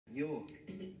York.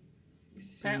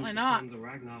 Apparently not. The sons of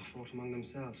Ragnar fought among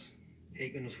themselves.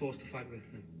 Hagen was forced to fight with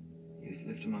them. He has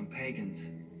lived among pagans.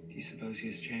 Do you suppose he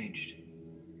has changed?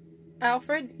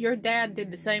 Alfred, your dad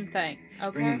did the same thing,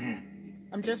 okay? Bring him here.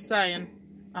 I'm just saying.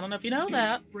 I don't know if you know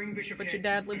that, Bring Bishop but here. your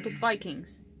dad lived with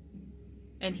Vikings.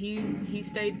 And he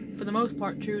stayed, for the most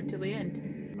part, true to the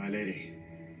end. My lady.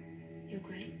 Your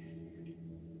Grace.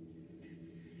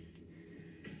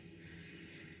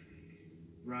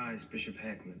 Rise, Bishop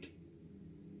Hegmund.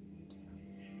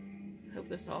 Hope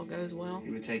this all goes well.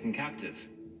 You were taken captive.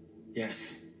 Yes.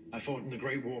 I fought in the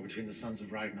great war between the sons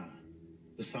of Ragnar.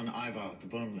 The son Ivar, the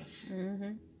Boneless,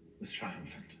 was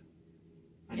triumphant.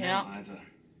 I know Ivar.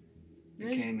 I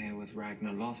came here with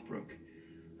Ragnar Lothbrok.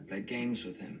 I played games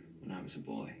with him when I was a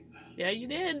boy. Yeah, you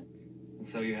did. And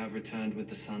so you have returned with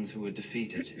the sons who were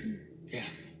defeated.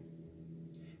 Yes.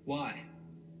 Why?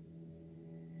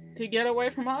 To get away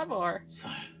from Ivar.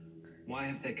 Sire. Why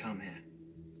have they come here?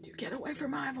 To get away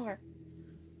from Ivar.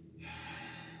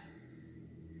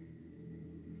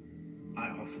 I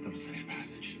offered them safe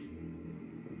passage.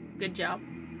 Good job.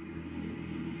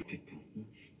 People.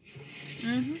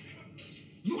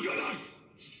 Look at us!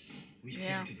 We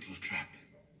fell into a trap.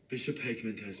 Bishop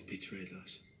Hegmund has betrayed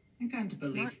us. I can't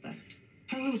believe that.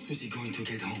 How else was he going to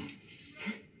get home?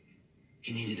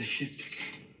 He needed a ship.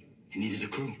 He needed a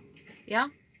crew. Yeah?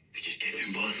 We just gave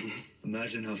him both.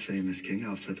 Imagine how famous King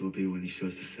Alfred will be when he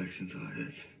shows the Saxons our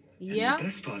heads. Yeah. And the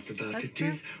best part about That's it true.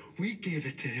 is we gave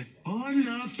it to him on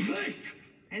a plate.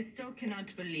 I still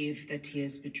cannot believe that he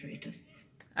has betrayed us.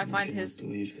 I find his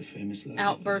believe the famous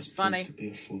outburst funny. To be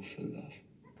a fool for love.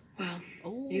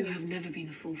 Well, you have never been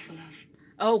a fool for love.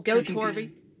 Oh, go Have you Torby.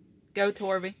 been? Go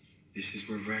Torby. This is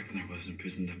where Ragnar was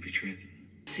imprisoned and betrayed.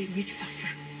 See, we suffer.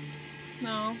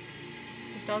 No,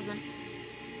 it doesn't.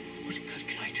 What good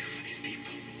can I do for these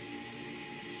people?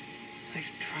 I've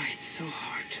tried so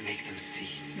hard to make them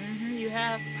see, You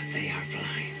have. but they are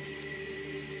blind.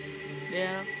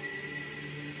 Yeah.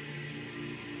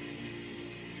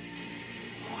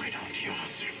 Why don't you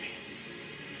answer me?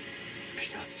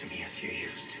 Just to me as you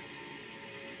used to.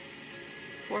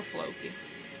 Poor Floki.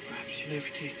 Perhaps you never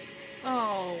did.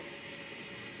 Oh.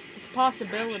 It's a Perhaps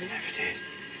possibility. you never did.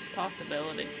 It's a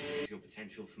possibility. Your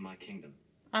potential for my kingdom.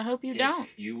 I hope you don't.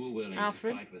 If you were willing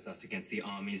Alfred. to fight with us against the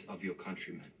armies of your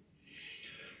countrymen.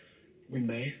 We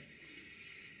may.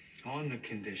 On the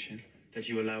condition that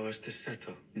you allow us to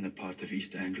settle in the part of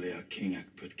East Anglia King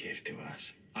Egbert gave to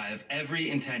us. I have every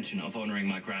intention of honoring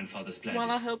my grandfather's pledges.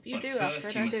 Well, I hope you but do, first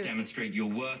Alfred, you I must do. demonstrate your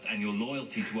worth and your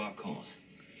loyalty to our cause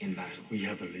in battle. We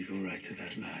have a legal right to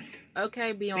that land.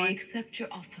 Okay, We Bjorn. accept your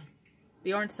offer.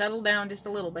 Bjorn, settle down just a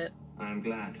little bit. I am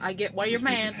glad. I get why It you're was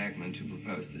Bishop mad. Hegmund who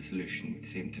proposed the solution, which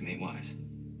seemed to me wise.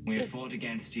 We have fought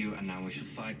against you, and now we shall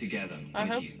fight together I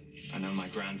with hope you. I know my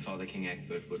grandfather, King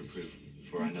Egbert, would approve,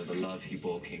 for I know the love he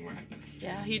bore King Ragnar.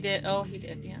 Yeah, he did. Oh, he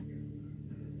did, yeah.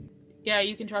 Yeah,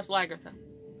 you can trust Lagertha.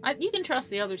 You can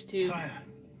trust the others too. Sire,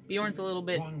 Bjorn's a little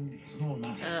bit one small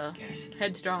matter. Yes.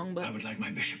 headstrong, I but would like my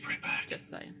bishopric back.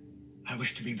 just saying. I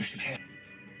wish to be Bishop Head.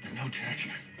 There's no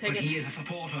churchman. Take it. is a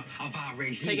supporter of our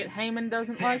regime. Take it. Haman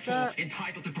doesn't like that.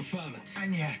 entitled to preferment.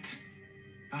 And yet,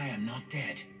 I am not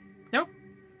dead. Nope.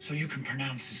 So you can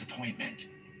pronounce his appointment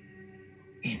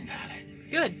invalid.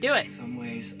 Good. Do it. In some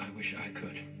ways, I wish I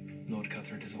could. Lord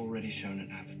Cuthred has already shown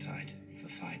an appetite for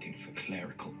fighting for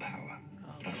clerical power.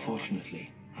 But unfortunately,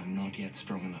 I'm not yet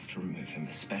strong enough to remove him,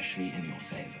 especially in your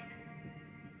favor.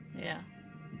 Yeah.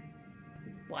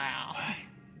 Wow.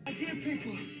 My dear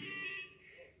people,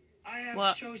 I have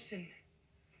What? chosen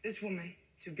this woman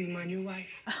to be my new wife.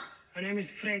 Her name is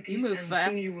Fretis, You move and fast.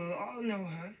 soon you will all know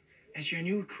her as your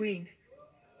new queen.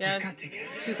 Yeah. Kattika.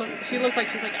 She looks like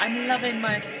she's like, I'm loving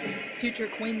my future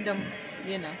queendom.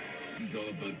 You know. This is all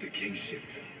about the kingship.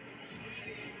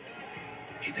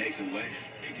 He takes a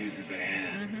wife, produces a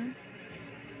heir,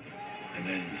 and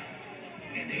then,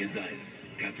 in his eyes,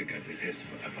 Kattegat is his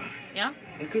forever. Yeah.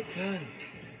 A good plan,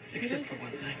 except is. for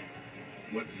one thing.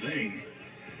 What thing?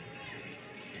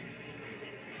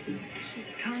 He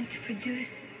can't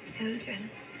produce children.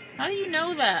 How do you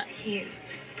know that? He is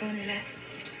boneless.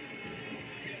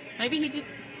 Maybe he just.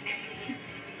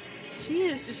 She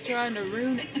is just trying to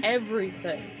ruin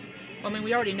everything. I mean,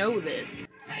 we already know this.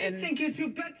 I think it's your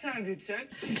bedtime, Richard.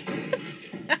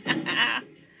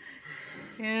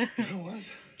 Yeah. You know what?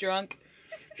 Drunk.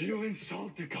 You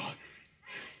insult the gods.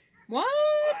 What?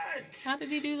 What? How did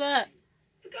he do that?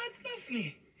 The gods love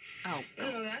me. Oh, You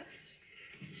know that.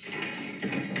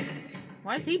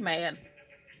 why is he mad?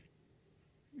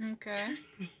 Okay.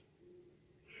 Trust me.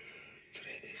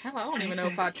 Hell, I don't even know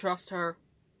if I trust her.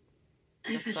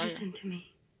 Never Just saying. listen to me.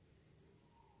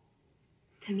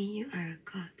 To me, you are a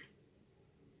god.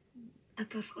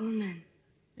 Above all men.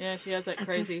 Yeah, she has that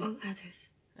crazy, above all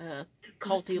others.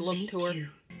 culty look to her. You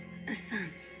a son.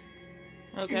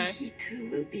 Okay. And he too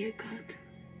will be a god.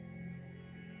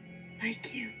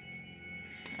 Like you.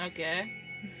 Okay.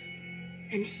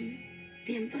 And he,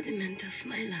 the embodiment of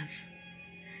my love,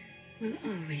 will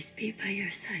always be by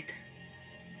your side.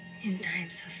 In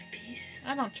times of peace.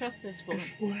 I don't trust this woman.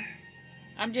 Of war.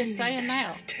 I'm just saying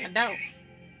now. I don't.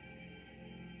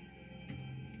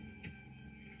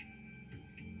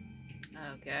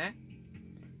 Okay.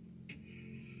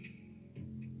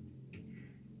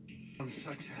 On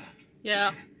such a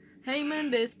Yeah.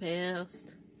 Haymond is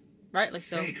pissed. Rightly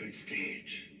so. sacred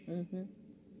stage. Mm-hmm.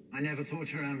 I never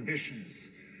thought your ambitions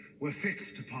were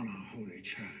fixed upon our holy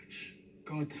church.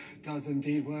 God does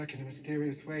indeed work in a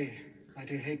mysterious way, my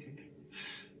dear Hayden.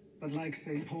 But like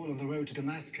St. Paul on the road to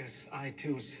Damascus, I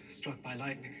too was struck by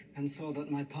lightning and saw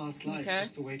that my past life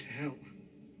was the way to hell.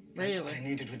 Really? That I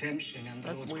needed redemption and the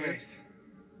That's Lord's weird. grace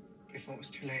before it was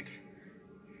too late.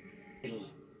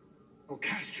 Or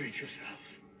castrate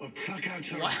yourself, or pluck out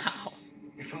your Wow. eyes,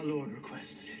 if our Lord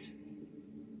requested it.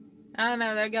 I don't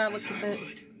know, that guy As looks a I bit...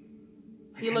 would.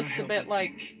 I He cannot looks a help bit but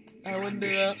like, think I your wouldn't do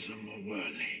that. ambitions are more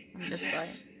worldly I'm and just less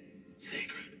saying.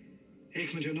 sacred.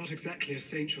 Hickman, you're not exactly a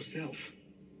saint yourself.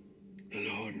 The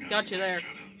Lord knows Got you my there.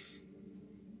 struggles.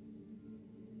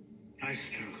 I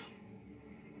struggle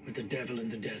with the devil in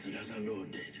the desert as our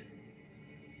Lord did.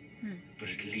 But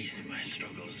at least my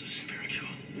struggles are spiritual.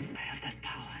 I have that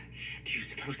power. Do you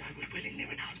suppose I would willingly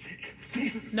renounce it?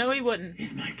 This No, he wouldn't.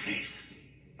 is my place.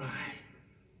 I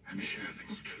am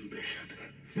Sherman's true bishop,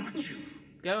 not you.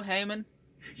 Go, Haymond.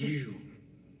 You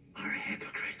are a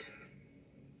hypocrite.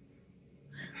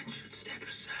 And should step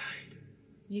aside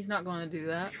He's not going to do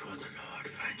that. before the Lord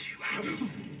finds you out.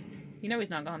 You know he's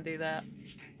not going to do that.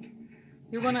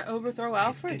 You're going to overthrow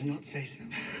Alfred? Did not say so.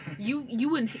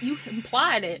 You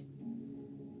implied it.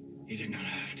 You did not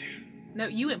have to. No,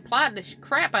 you implied the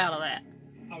crap out of that.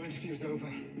 Our interview's over.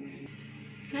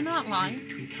 You're not lying.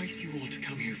 To entice you all to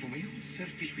come here for my own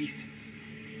selfish reasons.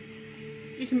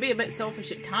 You can be a bit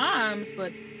selfish at times,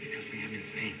 but Because I am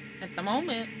insane. at the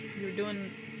moment, you're doing,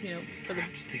 you know, for the,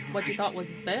 Perhaps they are what you right. thought was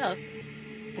best.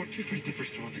 What if I never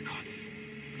saw the gods?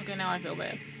 Okay, now I feel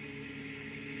bad.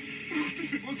 What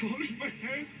if it was all in my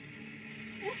head?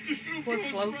 What if it Poor was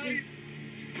Floki. right?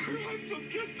 Perhaps I'm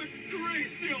just a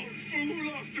crazy old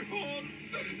fool after all.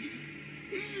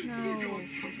 No. The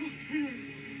gods are not here.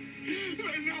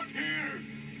 They're not here.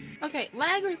 Okay,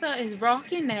 Lagertha is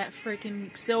rocking that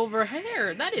freaking silver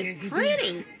hair. That is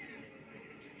pretty.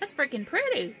 That's freaking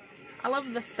pretty. I love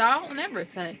the style and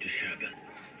everything. To Sherman.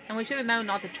 And we should have known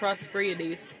not to trust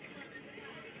Freades.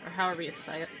 Or however you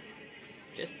say it.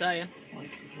 Just saying. What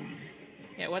is wrong?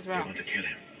 Yeah, what's They wrong? want to kill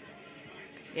him.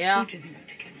 Yeah. Who do they want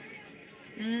to kill?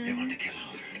 They want to kill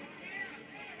Alfred.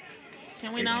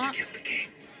 Can we They want not? to kill the king.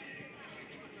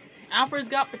 Alfred's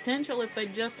got potential if they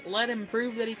just let him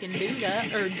prove that he can do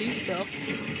that, or do stuff.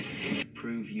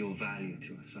 Prove your value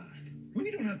to us first. We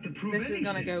don't have to prove This is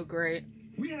gonna go great.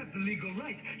 We have the legal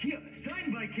right. Here,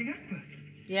 signed by King Egbert.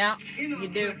 Yeah, In our you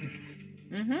do. presence.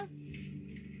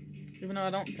 Mm-hmm. Even though I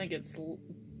don't think it's...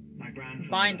 My grandfather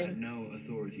Binding. had no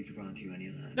authority to grant you any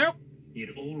land. Nope. He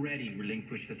had already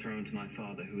relinquished the throne to my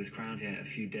father, who was crowned here a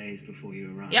few days before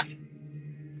you arrived. Yep.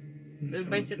 So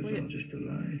basically, it's just a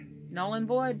lie. null and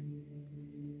void.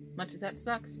 As much as that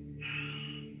sucks.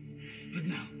 But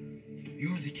now,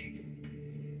 you're the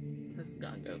king. This is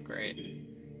gonna go great.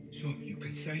 So you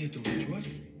can sign it over to us,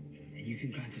 and you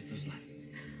can grant us those lands.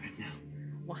 Right now.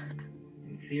 Wow.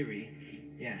 In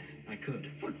theory, yes, I could.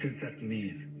 What does that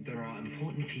mean? There are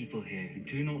important people here who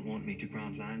do not want me to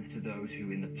grant lands to those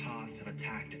who in the past have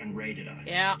attacked and raided us.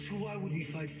 Yeah. So why would we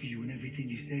fight for you when everything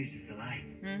you say is just a lie?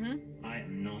 Mm-hmm. I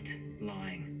am not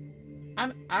lying.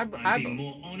 I'm being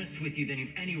more honest with you than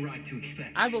you've any right to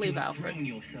expect. I believe You have Alfred. thrown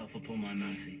yourself upon my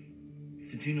mercy.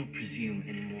 So do not presume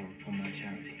any more upon my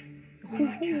charity. When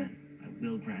I can, I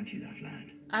will grant you that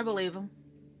land. I believe him.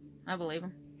 I believe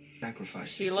him. Sacrifice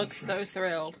She yourself looks for so us.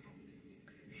 thrilled.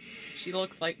 She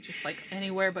looks like, just like,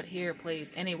 anywhere but here,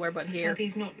 please. Anywhere but here. Are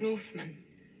these not Northmen?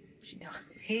 She does.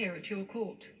 Here at your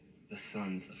court? The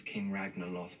sons of King Ragnar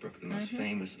Lothbrok, the most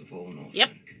famous of all Northmen.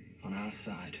 Yep. On our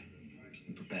side.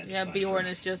 And prepared to Yeah, fight Bjorn for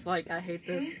us. is just like, I hate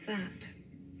Who this. is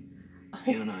that?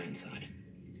 Be on Ironside.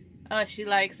 She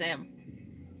likes him.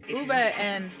 Ube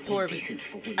and Torvi.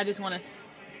 I just want to...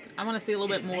 I want to see a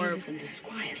little bit more of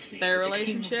their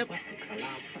relationship. Wessex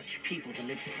allows such people to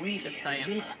live freely. Just saying.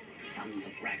 Villa, sons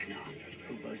of Ragnar,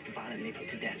 who both violently put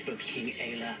to death both King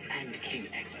Aela and King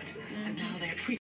Egbert. And now they are treated